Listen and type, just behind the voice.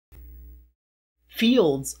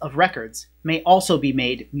fields of records may also be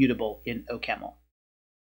made mutable in OCaml.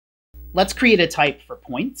 Let's create a type for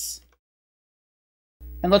points.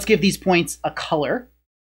 And let's give these points a color,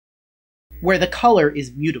 where the color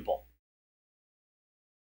is mutable.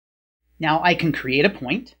 Now I can create a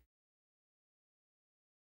point.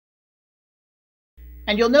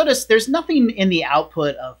 And you'll notice there's nothing in the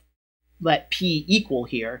output of let p equal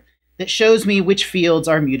here that shows me which fields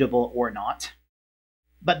are mutable or not.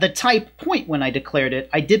 But the type point, when I declared it,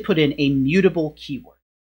 I did put in a mutable keyword.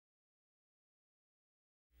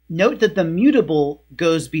 Note that the mutable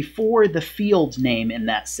goes before the field name in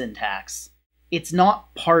that syntax. It's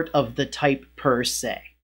not part of the type per se.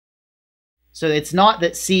 So it's not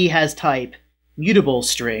that C has type mutable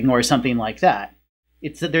string or something like that.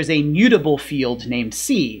 It's that there's a mutable field named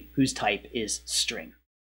C whose type is string.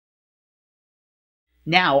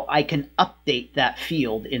 Now I can update that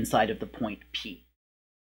field inside of the point P.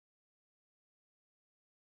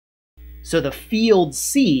 So the field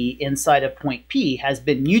C inside of point P has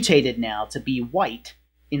been mutated now to be white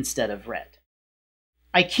instead of red.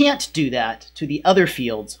 I can't do that to the other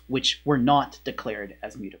fields which were not declared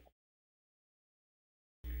as mutable.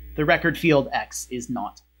 The record field X is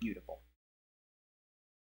not mutable.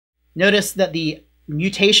 Notice that the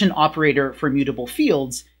mutation operator for mutable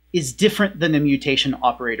fields is different than the mutation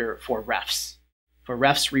operator for refs. For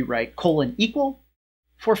refs, we write :equal.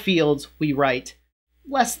 For fields, we write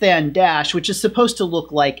less than dash, which is supposed to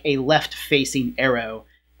look like a left-facing arrow,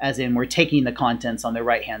 as in we're taking the contents on the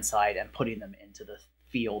right-hand side and putting them into the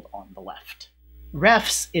field on the left.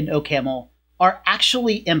 Refs in OCaml are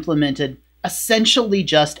actually implemented essentially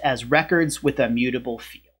just as records with a mutable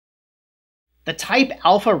field. The type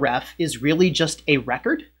alpha ref is really just a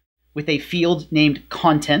record with a field named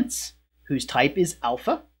contents, whose type is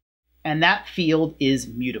alpha, and that field is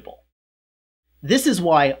mutable. This is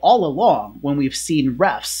why all along, when we've seen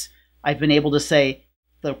refs, I've been able to say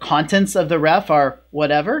the contents of the ref are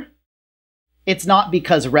whatever. It's not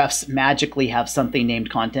because refs magically have something named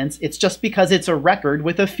contents, it's just because it's a record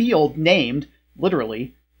with a field named,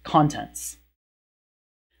 literally, contents.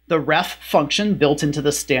 The ref function built into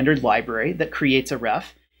the standard library that creates a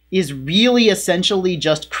ref is really essentially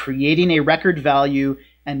just creating a record value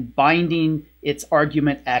and binding its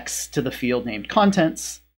argument x to the field named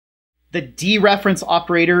contents. The dereference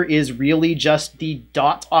operator is really just the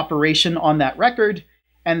dot operation on that record,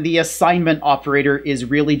 and the assignment operator is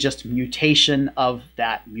really just mutation of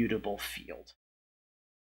that mutable field.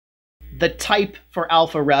 The type for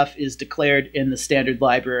alpha ref is declared in the standard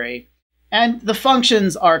library, and the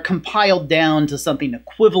functions are compiled down to something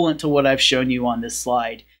equivalent to what I've shown you on this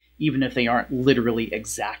slide, even if they aren't literally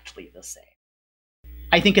exactly the same.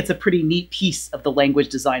 I think it's a pretty neat piece of the language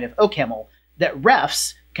design of OCaml that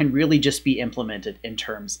refs can really just be implemented in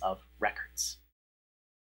terms of records.